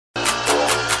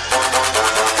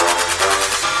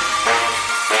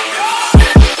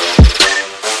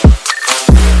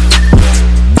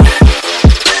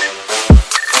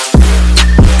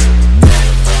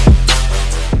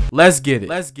Let's get it.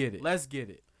 Let's get it. Let's get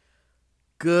it.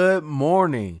 Good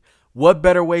morning. What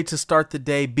better way to start the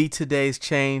day? Be today's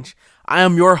change. I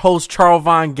am your host, Charles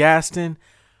Von Gaston.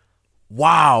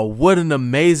 Wow, what an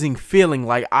amazing feeling.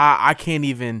 Like I don't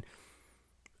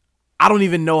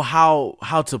even know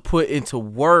how to put into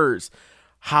words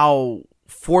how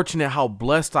fortunate, how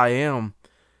blessed I am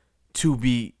to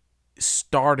be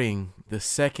starting the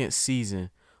second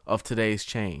season of Today's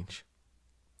Change.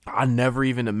 I never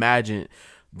even imagined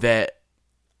that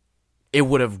it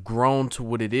would have grown to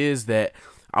what it is, that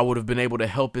I would have been able to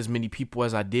help as many people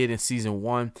as I did in season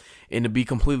 1. And to be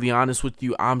completely honest with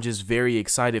you, I'm just very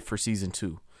excited for season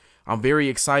 2. I'm very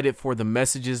excited for the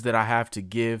messages that I have to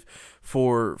give,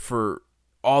 for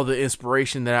all the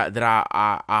inspiration that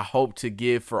I hope to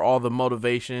give, for all the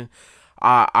motivation.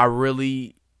 My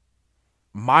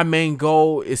main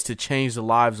goal is to change the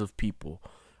lives of people.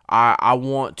 I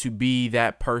want to be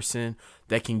that person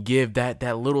that can give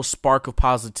that little spark of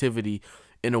positivity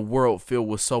in a world filled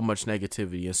with so much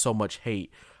negativity and so much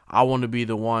hate. I want to be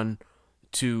the one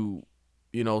to,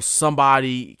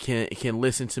 somebody can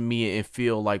listen to me and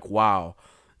feel like, wow,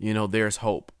 there's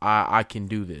hope. I can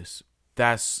do this.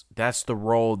 That's the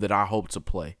role that I hope to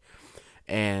play.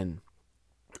 And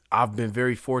I've been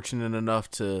very fortunate enough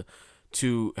to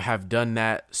have done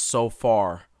that so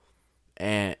far.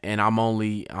 And I'm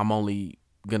only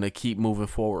gonna keep moving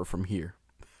forward from here.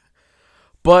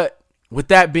 But with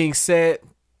that being said,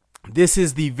 this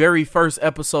is the very first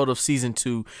episode of season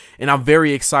 2, and I'm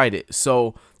very excited.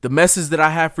 So the message that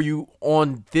I have for you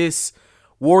on this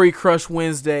Worry Crush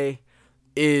Wednesday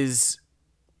is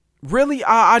really,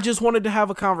 I just wanted to have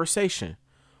a conversation.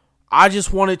 I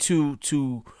just wanted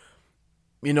to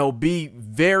be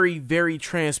very, very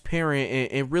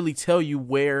transparent and really tell you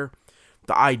where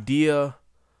the idea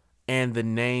and the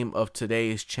name of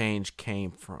Today's Change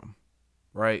came from,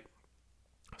 right?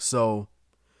 So,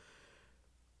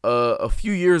 a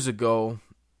few years ago,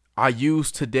 I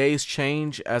used Today's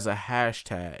Change as a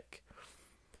hashtag.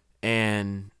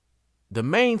 And the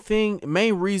main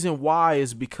reason why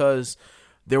is because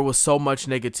there was so much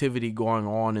negativity going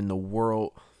on in the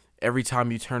world. Every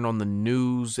time you turn on the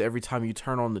news, every time you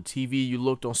turn on the TV, you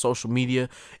looked on social media,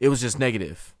 it was just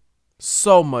negative.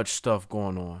 So much stuff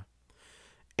going on.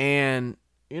 And,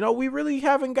 we really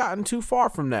haven't gotten too far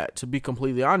from that, to be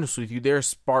completely honest with you. There's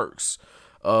sparks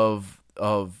of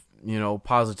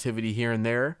positivity here and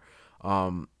there,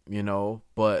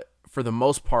 but for the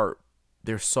most part,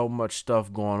 there's so much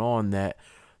stuff going on that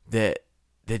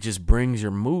just brings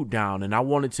your mood down. And I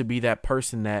wanted to be that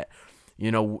person that,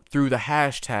 through the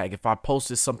hashtag, if I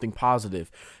posted something positive,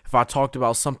 if I talked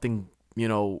about something,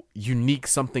 unique,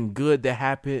 something good that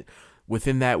happened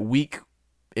within that week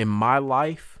in my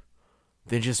life,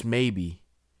 then just maybe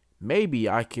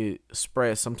I could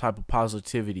spread some type of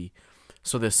positivity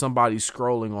so that somebody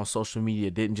scrolling on social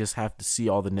media didn't just have to see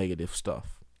all the negative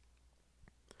stuff.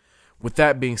 With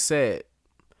that being said,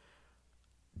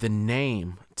 the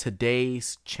name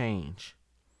Today's Change,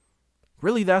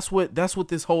 really that's what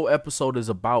this whole episode is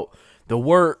about. The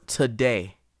word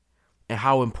today and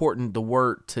how important the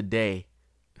word today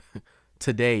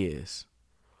is.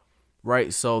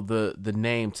 Right? So the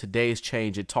name Today's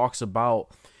Change, it talks about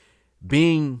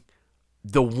being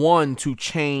the one to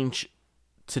change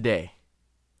today.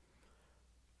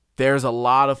 There's a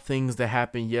lot of things that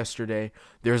happened yesterday.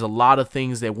 There's a lot of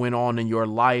things that went on in your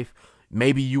life.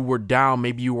 Maybe you were down,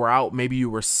 maybe you were out, maybe you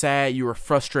were sad, you were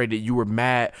frustrated, you were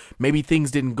mad. Maybe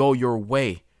things didn't go your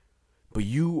way. But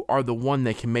you are the one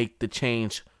that can make the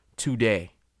change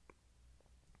today.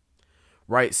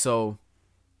 Right? So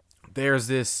there's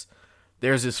this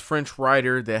French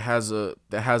writer that has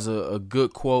a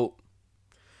good quote,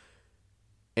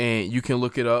 and you can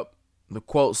look it up. The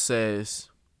quote says,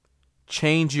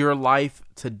 "Change your life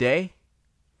today.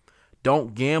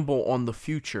 Don't gamble on the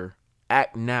future.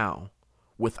 Act now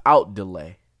without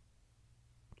delay."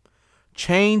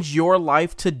 Change your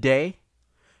life today.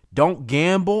 Don't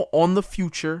gamble on the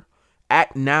future.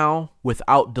 Act now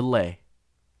without delay.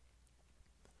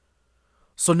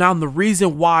 So now the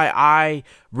reason why I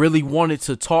really wanted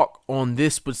to talk on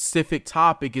this specific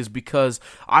topic is because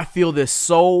I feel that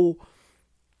so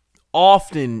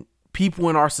often people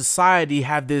in our society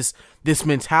have this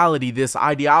mentality, this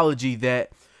ideology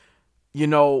that,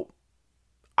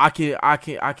 I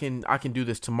can do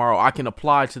this tomorrow. I can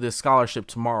apply to this scholarship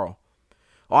tomorrow.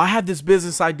 Oh, I have this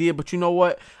business idea, but you know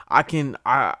what?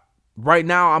 Right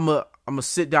now I'm gonna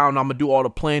sit down, I'm gonna do all the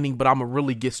planning, but I'm gonna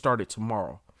really get started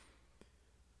tomorrow.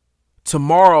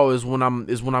 Tomorrow is when I'm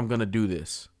going to do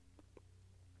this.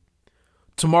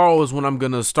 Tomorrow is when I'm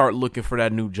going to start looking for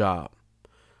that new job.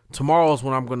 Tomorrow is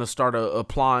when I'm going to start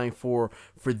applying for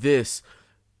this.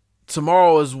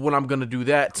 Tomorrow is when I'm going to do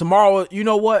that. Tomorrow, you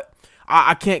know what?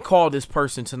 I can't call this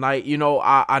person tonight.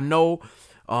 I know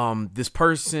this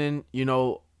person,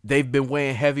 they've been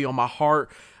weighing heavy on my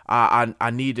heart.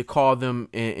 I need to call them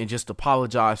and just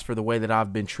apologize for the way that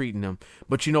I've been treating them.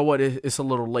 But you know what? It's a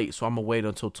little late, so I'm going to wait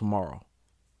until tomorrow.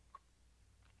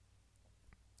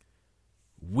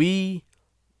 We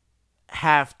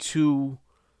have to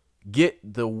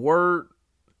get the word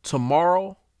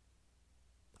tomorrow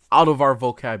out of our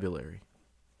vocabulary.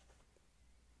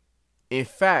 In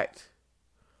fact,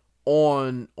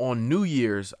 on New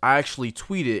Year's, I actually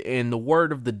tweeted, and the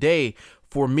word of the day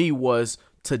for me was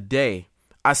today.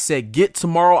 I said, get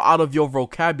tomorrow out of your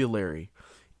vocabulary.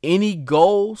 Any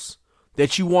goals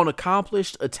that you want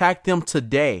accomplished, attack them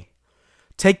today.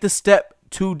 Take the step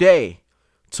today.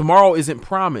 Tomorrow isn't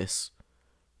promised.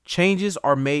 Changes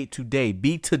are made today.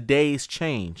 Be today's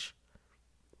change.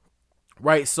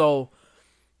 Right? So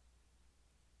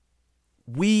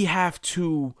we have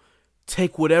to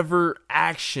take whatever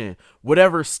action,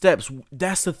 whatever steps.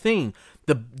 That's the thing.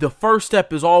 The first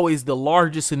step is always the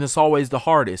largest and it's always the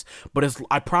hardest. But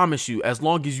I promise you, as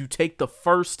long as you take the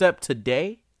first step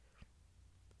today,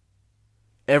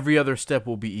 every other step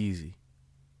will be easy.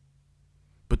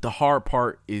 But the hard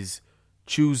part is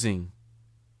choosing,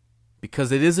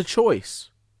 because it is a choice.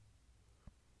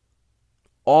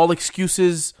 All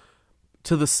excuses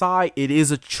to the side, it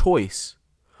is a choice.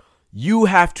 You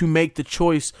have to make the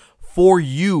choice for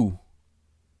you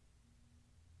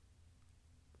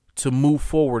to move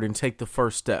forward and take the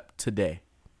first step today.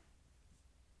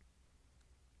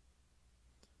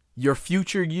 Your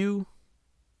future you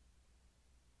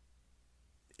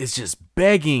is just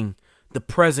begging the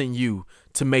present you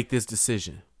to make this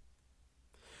decision.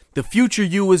 The future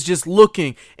you is just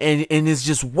looking and is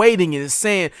just waiting and is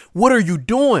saying, what are you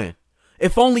doing?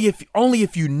 If only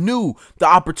if you knew the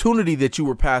opportunity that you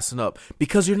were passing up,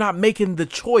 because you're not making the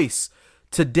choice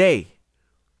today.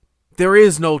 There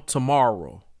is no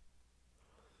tomorrow.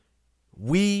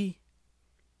 We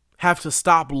have to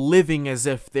stop living as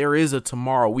if there is a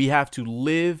tomorrow. We have to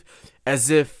live as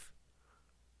if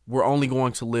we're only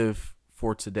going to live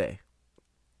for today.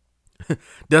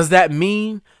 Does that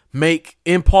mean make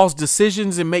impulse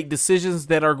decisions and make decisions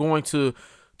that are going to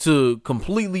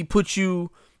completely put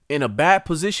you in a bad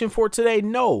position for today?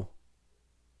 No.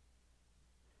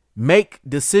 Make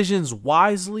decisions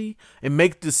wisely and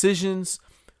make decisions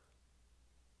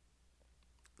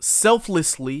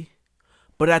selflessly,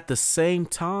 but at the same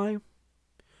time,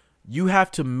 you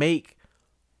have to make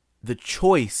the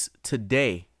choice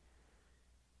today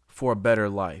for a better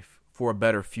life, for a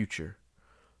better future.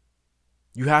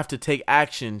 You have to take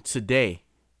action today,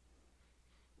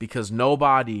 because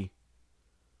nobody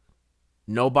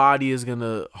is going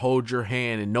to hold your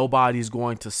hand, and nobody's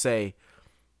going to say,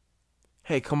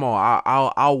 hey, come on,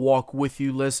 I'll walk with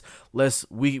you.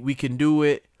 We can do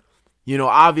it.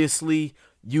 Obviously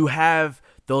you have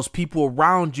those people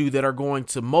around you that are going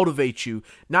to motivate you.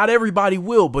 Not everybody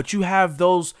will, but you have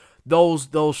those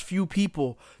few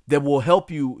people that will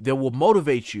help you, that will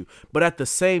motivate you. But at the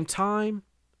same time,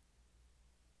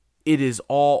 it is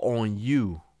all on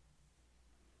you.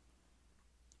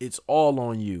 It's all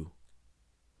on you.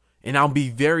 And I'll be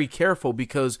very careful,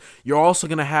 because you're also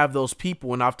going to have those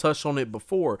people, and I've touched on it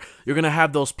before. You're going to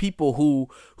have those people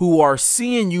who are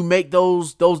seeing you make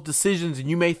those decisions, and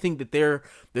you may think that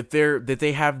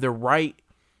they have the right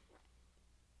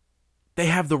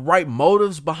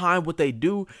motives behind what they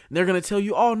do, and they're going to tell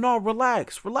you, "Oh no,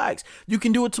 relax. You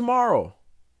can do it tomorrow."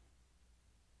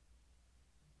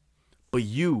 But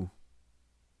you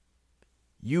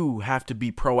have to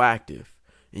be proactive,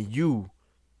 and you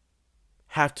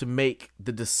have to make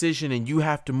the decision, and you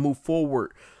have to move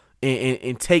forward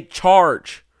and take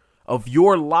charge of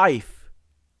your life.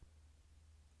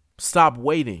 Stop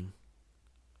waiting.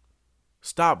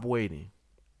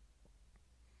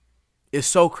 It's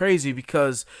so crazy,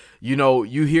 because,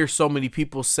 you hear so many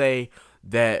people say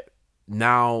that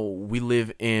now we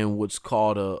live in what's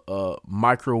called a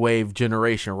microwave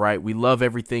generation, right? We love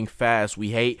everything fast.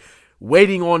 We hate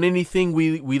waiting on anything.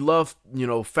 We love,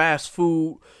 fast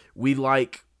food. We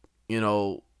like,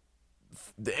 the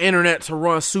internet to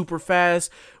run super fast.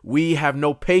 We have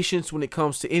no patience when it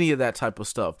comes to any of that type of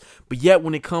stuff. But yet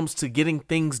when it comes to getting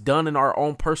things done in our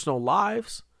own personal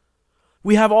lives,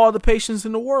 we have all the patience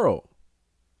in the world.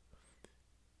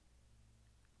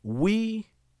 We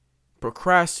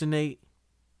procrastinate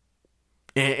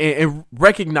and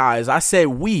recognize, I said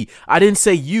we, I didn't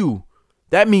say you.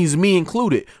 That means me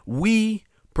included. We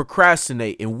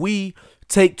procrastinate and we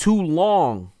take too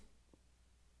long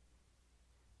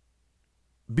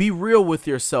Be real with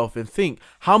yourself and think,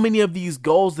 how many of these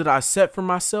goals that I set for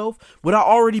myself, would I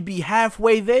already be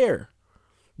halfway there?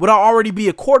 Would I already be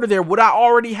a quarter there? Would I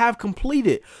already have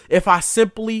completed if I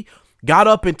simply got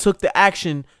up and took the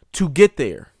action to get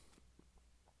there?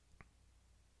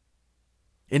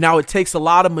 And now it takes a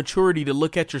lot of maturity to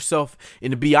look at yourself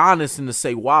and to be honest and to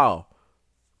say, wow,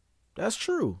 that's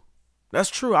true. That's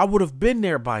true. I would have been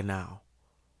there by now.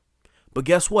 But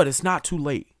guess what? It's not too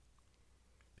late.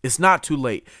 It's not too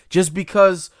late. Just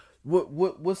because,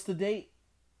 what's the date?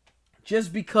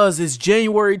 Just because it's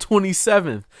January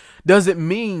 27th doesn't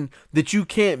mean that you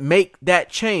can't make that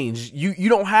change. You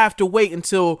don't have to wait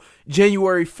until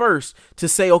January 1st to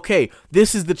say, okay,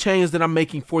 this is the change that I'm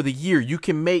making for the year. You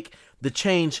can make the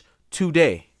change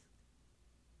today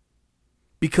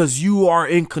because you are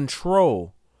in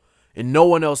control and no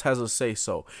one else has a say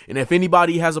so. And if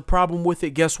anybody has a problem with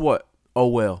it, guess what? Oh,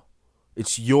 well,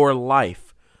 it's your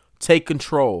life. Take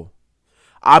control.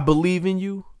 I believe in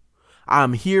you.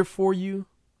 I'm here for you.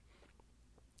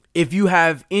 If you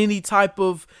have if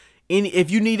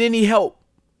you need any help,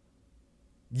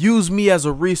 use me as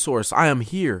a resource. I am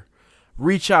here.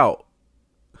 Reach out.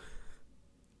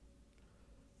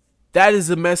 That is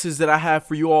the message that I have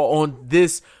for you all on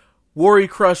this Worry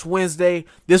Crush Wednesday.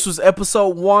 This was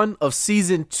episode 1 of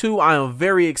season 2. I am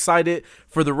very excited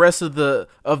for the rest of the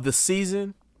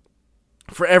season.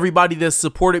 For everybody that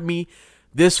supported me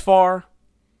this far,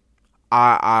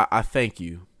 I thank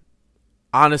you.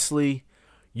 Honestly,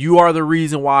 you are the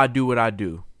reason why I do what I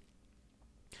do.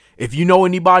 If you know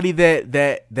anybody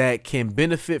that can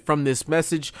benefit from this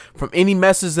message, from any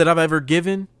message that I've ever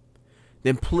given,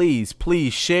 then please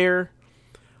share.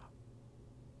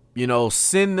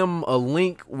 Send them a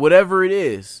link, whatever it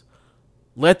is.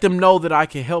 Let them know that I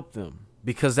can help them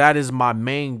because that is my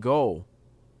main goal.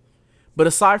 But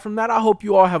aside from that, I hope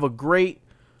you all have a great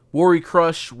Worry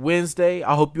Crush Wednesday.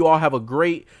 I hope you all have a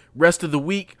great rest of the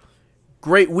week.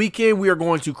 Great weekend. We are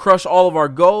going to crush all of our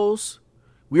goals.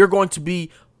 We are going to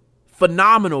be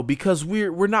phenomenal because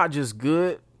we're not just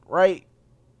good, right?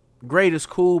 Great is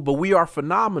cool, but we are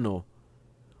phenomenal.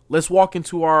 Let's walk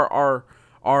into our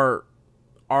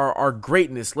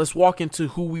greatness. Let's walk into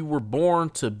who we were born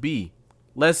to be.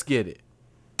 Let's get it.